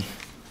stingy.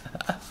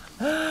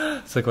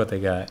 Let's look what they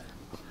got.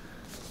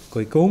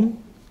 Kui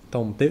kung,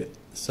 tom tip.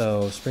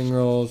 So spring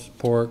rolls,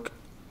 pork,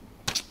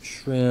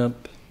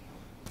 shrimp,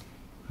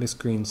 mixed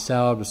green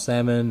salad with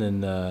salmon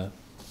and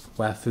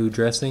wafu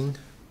dressing.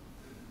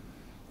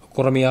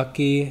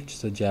 Okonomiyaki,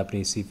 just a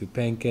Japanese seafood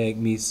pancake,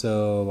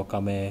 miso,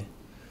 wakame,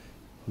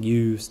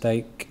 yu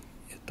steak,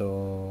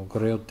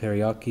 grilled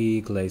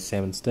teriyaki, glazed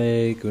salmon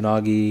steak,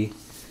 unagi,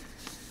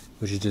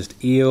 which is just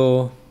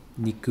eel,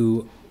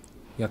 niku,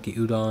 yaki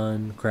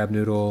udon, crab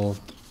noodle,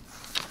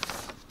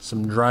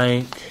 some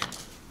drink,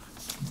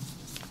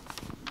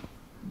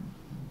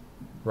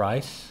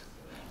 rice.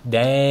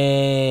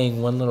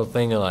 Dang, one little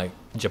thing of like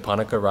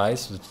japonica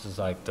rice, which is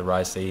like the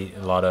rice they eat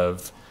a lot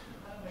of,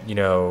 you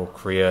know,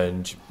 Korea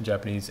and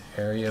Japanese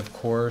area, of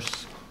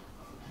course.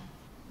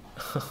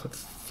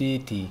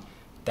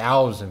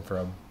 50,000 for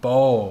a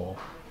bowl.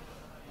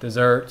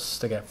 Desserts,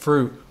 they got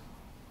fruit.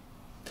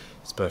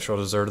 Special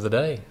dessert of the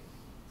day.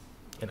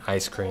 And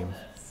ice cream.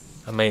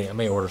 I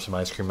may order some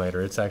ice cream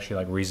later. It's actually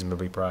like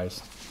reasonably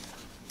priced.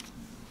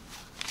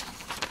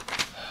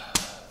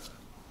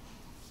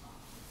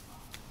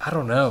 I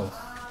don't know.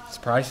 These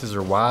prices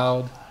are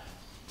wild.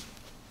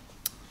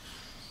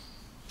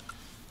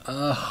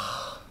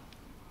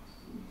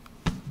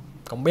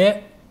 Không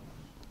biết.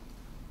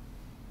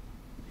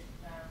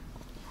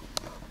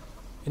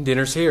 And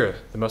dinner's here.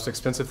 The most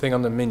expensive thing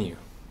on the menu.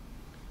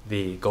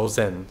 the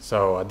Onsen.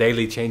 So a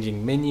daily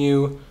changing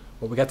menu.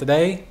 What we got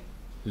today?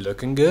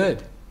 Looking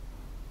good.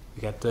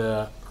 We got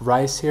the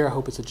rice here. I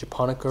hope it's a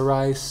japonica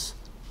rice.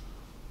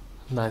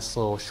 Nice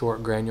little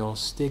short granule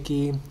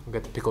sticky. We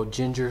got the pickled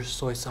ginger,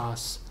 soy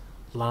sauce,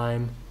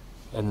 lime.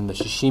 And then the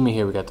sashimi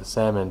here, we got the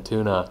salmon,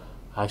 tuna.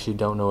 I actually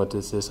don't know what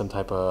this is. Some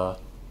type of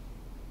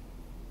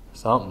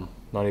something.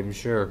 Not even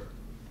sure.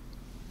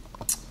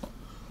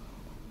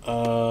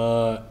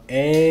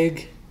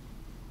 Egg,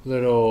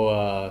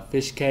 little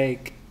fish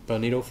cake,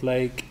 bonito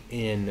flake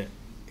in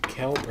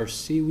kelp or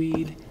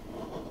seaweed.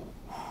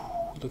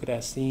 Look at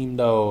that steam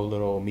though.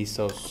 Little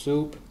miso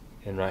soup.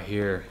 And right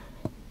here,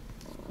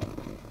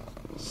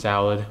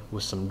 salad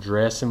with some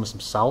dressing, with some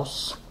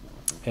sauce.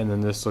 And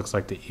then this looks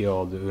like the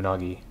eel, the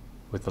unagi,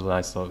 with the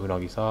nice little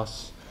unagi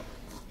sauce.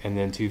 And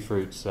then 2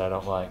 fruits that I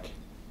don't like,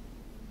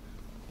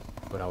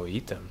 but I will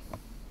eat them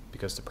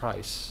because the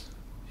price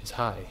is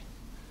high.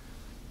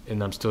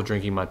 And I'm still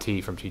drinking my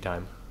tea from tea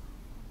time.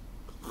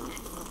 You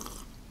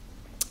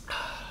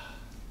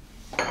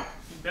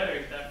better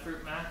eat that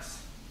fruit,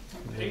 Max.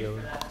 You paid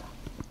for that.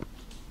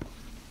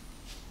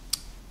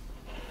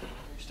 Are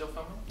you still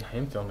filming? I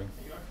am filming.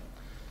 You are.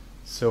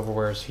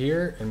 Silverware's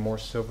here and more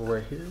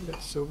silverware here. We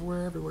got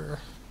silverware everywhere.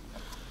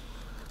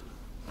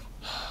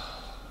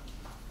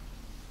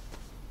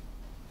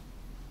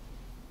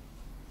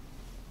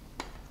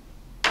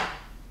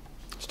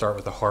 Start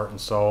with the heart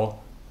and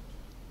soul.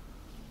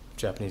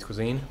 Japanese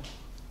cuisine.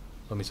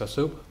 Miso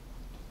soup.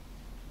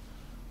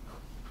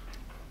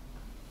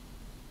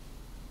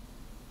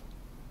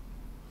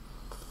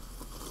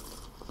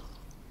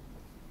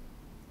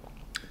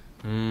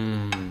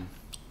 Mmm.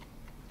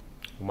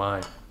 Oh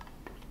my.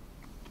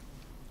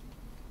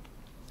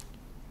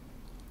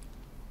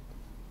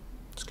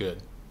 It's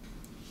good.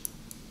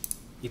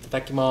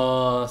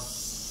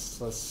 Itadakimasu.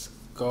 Let's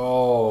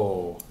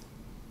go.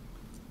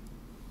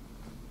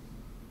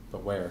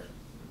 But where?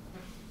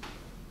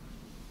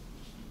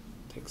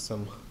 Take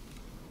some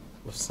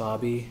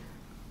wasabi.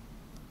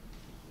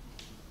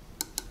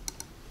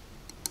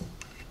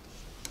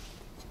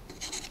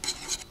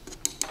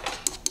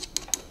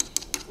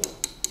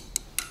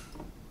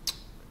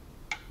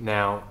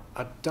 Now,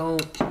 I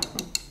don't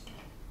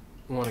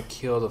want to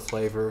kill the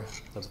flavor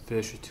of the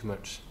fish with too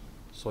much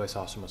soy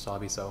sauce and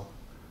wasabi, so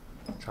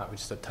try it with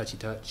just a touchy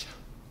touch.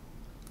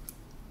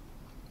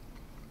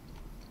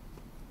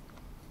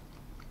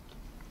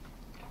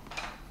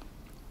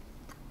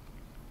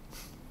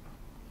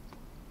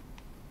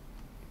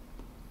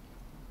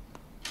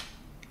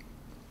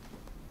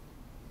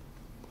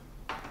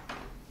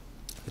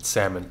 It's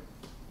salmon.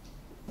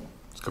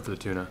 Let's go for the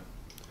tuna.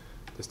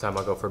 This time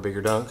I'll go for a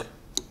bigger dunk.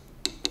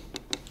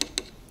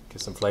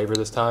 Get some flavor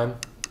this time.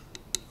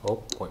 Oh,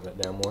 point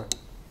that down more.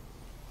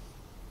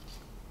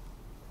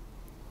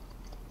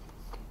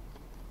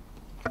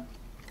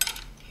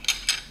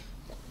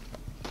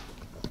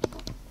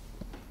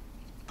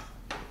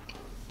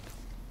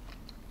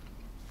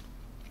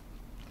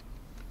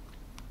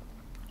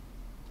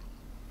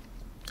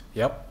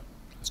 Yep,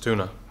 it's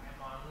tuna.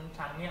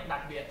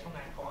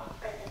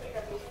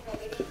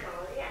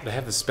 They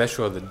have the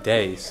special of the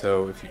day,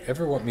 so if you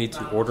ever want me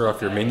to order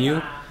off your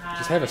menu,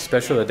 just have a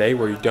special of the day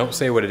where you don't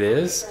say what it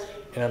is.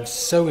 And I'm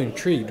so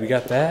intrigued. We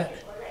got that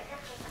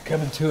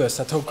coming to us.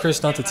 I told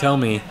Chris not to tell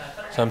me,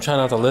 so I'm trying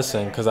not to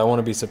listen because I want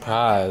to be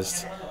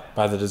surprised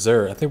by the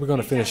dessert. I think we're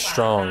going to finish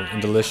strong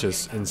and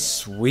delicious and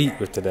sweet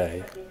with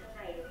today.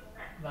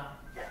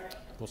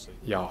 We'll see.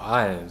 Y'all,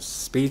 I am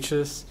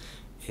speechless,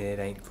 and it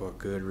ain't for a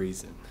good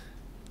reason.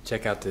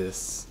 Check out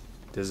this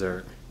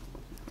dessert.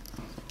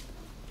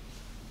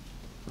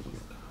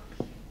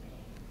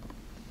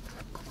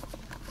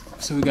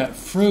 So we got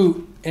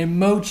fruit and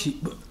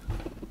mochi.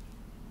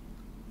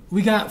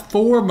 We got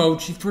 4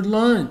 mochi for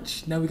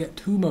lunch. Now we got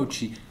 2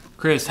 mochi.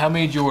 Chris, how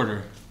many did you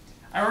order?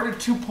 I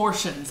ordered 2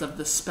 portions of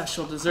the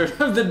special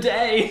dessert of the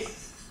day.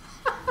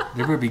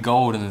 There better be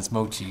gold in this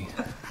mochi.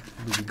 There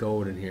better be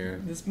gold in here.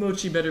 This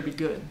mochi better be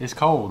good. It's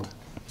cold.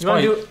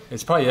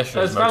 It's probably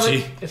yesterday's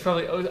mochi. It's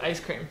probably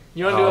ice cream.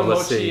 You want to do a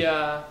mochi?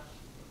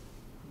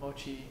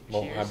 Mochi.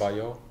 Cheers.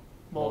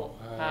 Mo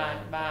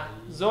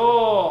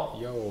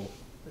Yo.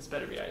 This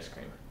better be ice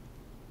cream.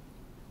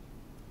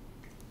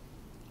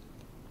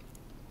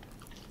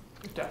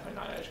 It's definitely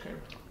not ice cream.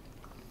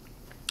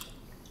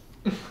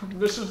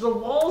 This is the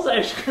Walls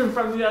ice cream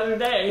from the other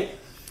day.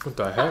 What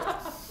the heck?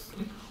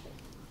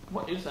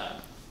 What is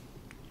that?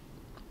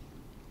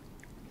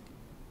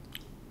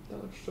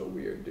 That looks so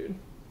weird, dude.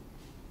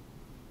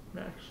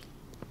 Max.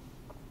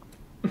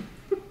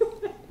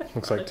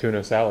 Looks like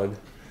tuna salad.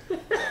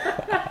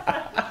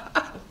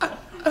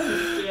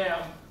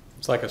 Damn.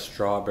 It's like a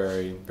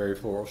strawberry, very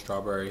floral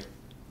strawberry.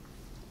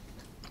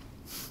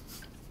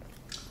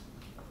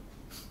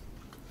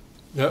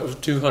 That was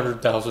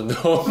 $200,000.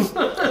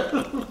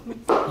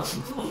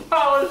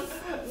 How is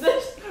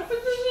this?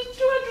 This is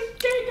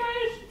 200K,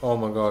 guys. Oh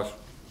my gosh,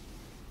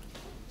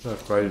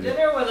 that's crazy.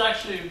 Dinner was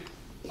actually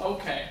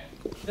okay.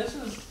 This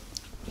is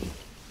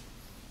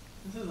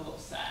a little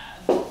sad.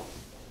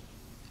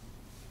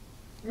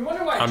 You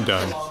wonder why it I'm took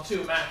done. so long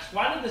too, Max.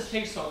 Why did this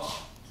take so long?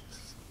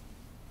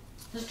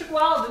 This took a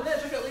while, didn't it?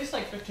 It took at least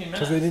like 15 minutes.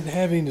 Because they didn't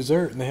have any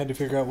dessert and they had to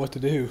figure out what to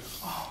do.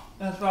 Oh,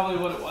 that's probably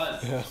what it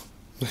was. Yeah.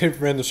 They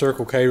ran to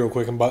Circle K real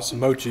quick and bought some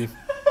mochi.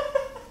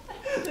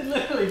 They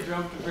literally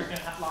drove to freaking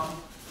Hanh.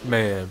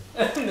 Man.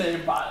 And they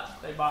bought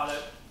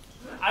it.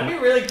 I'd be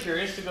really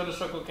curious to go to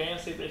Circle K and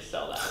see if they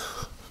sell that.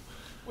 Are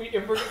we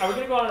gonna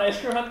go on an ice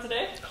cream hunt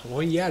today?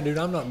 Well, yeah, dude,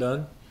 I'm not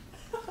done.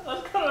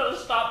 Let's go to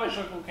stop at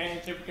Circle K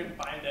and see if we can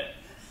find it.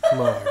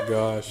 My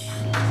gosh.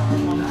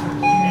 Come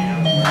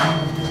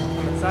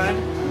inside.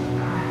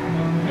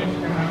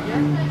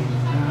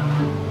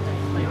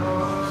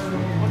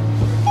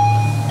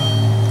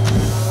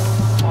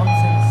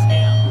 Onsen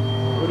scam.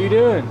 What are you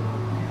doing?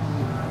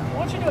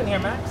 What you doing here,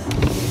 Max?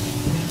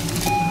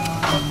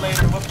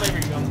 What flavor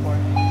are you going for?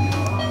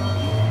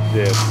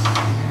 This.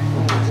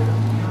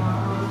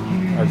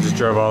 I just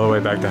drove all the way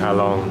back to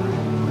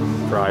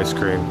Hanh for ice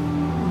cream.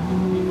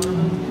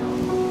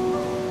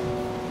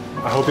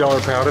 I hope y'all are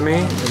proud of me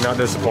and not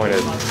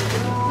disappointed. This is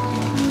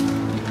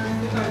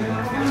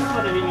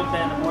what it would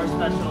been, a more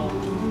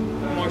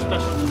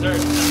special dessert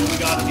than what we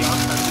got at the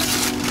Onsen.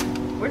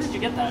 Where did you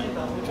get that?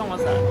 Which one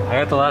was that? I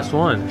got the last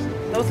one.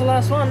 That was the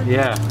last one?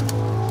 Yeah.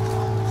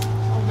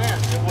 Oh man,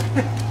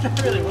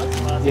 that really was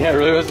the last one. Yeah, it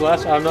really was the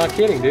last one. I'm not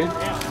kidding, dude.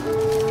 Yeah.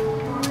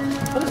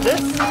 What is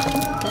this?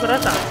 Look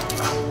at that.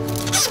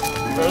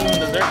 Frozen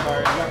dessert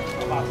bar.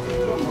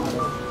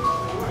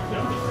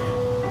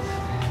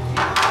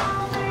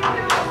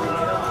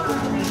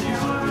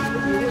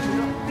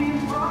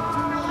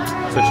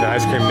 Such an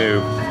ice cream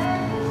noob.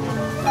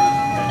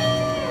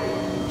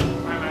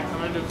 Alright, Max, I'm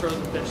gonna do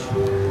frozen fish.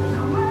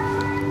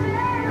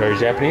 Very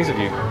Japanese of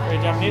you. Very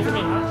Japanese of me,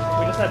 huh?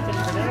 We just had fish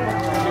for dinner.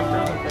 I'm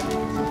gonna do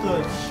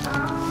frozen fish.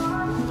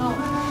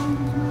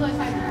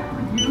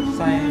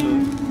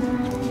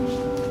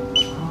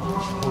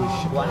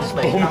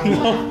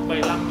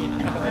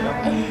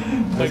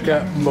 I've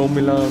got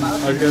Momilam.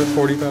 I've got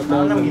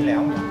 45,000.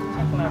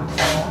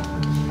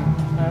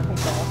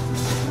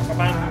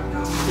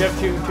 You have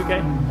 2K?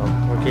 Oh,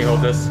 can you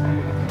hold this?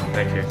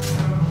 Thank you. You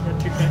have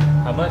 2K?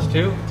 How much?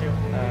 Two? 2.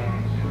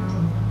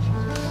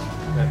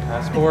 That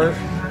passport?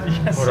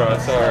 Yes. Hold on,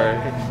 sorry.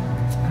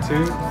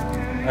 2?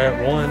 I got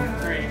 1.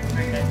 3.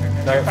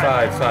 I got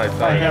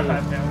 5. Oh, you got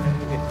 5 now.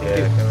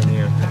 Yeah, coming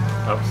here.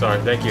 Oh, sorry.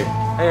 Thank you.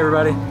 Hey,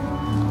 everybody.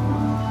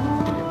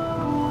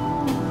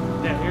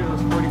 Yeah, here's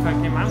was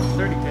 45K. Mine was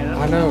 30K. That's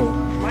I know.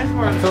 Mine's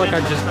more I feel like I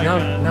expensive,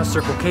 just now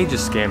Circle K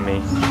just scammed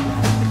me. Oh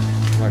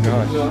my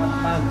gosh. Come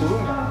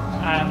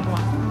on.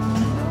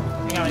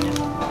 Hang on, yeah.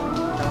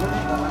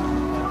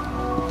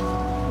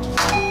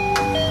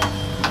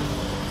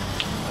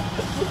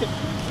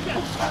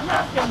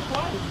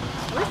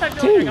 At least I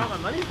feel like I got my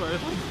money for it.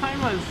 Mine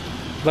was.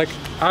 Like,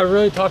 I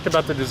really talked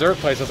about the dessert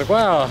place. I was like,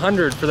 wow,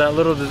 100 for that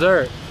little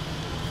dessert.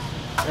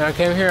 And I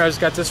came here, I just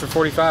got this for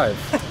 45.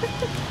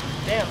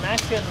 Damn,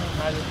 Max getting.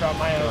 I just dropped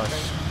my own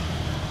thing.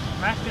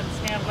 Max getting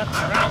scammed left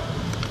and right.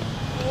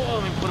 Oh,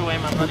 let me put away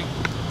my money.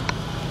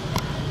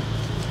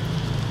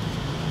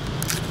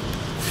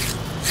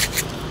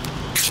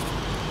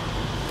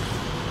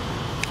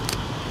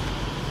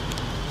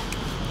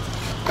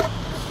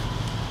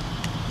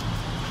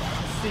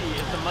 See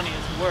if the money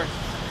is worth.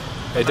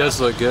 It does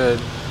look good.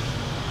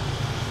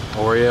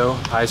 Oreo,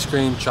 ice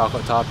cream,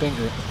 chocolate topping,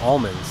 and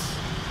almonds.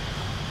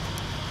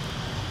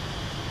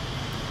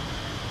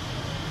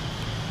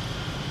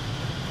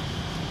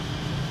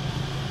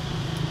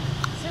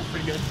 Seems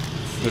pretty good.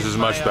 This is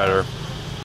much better.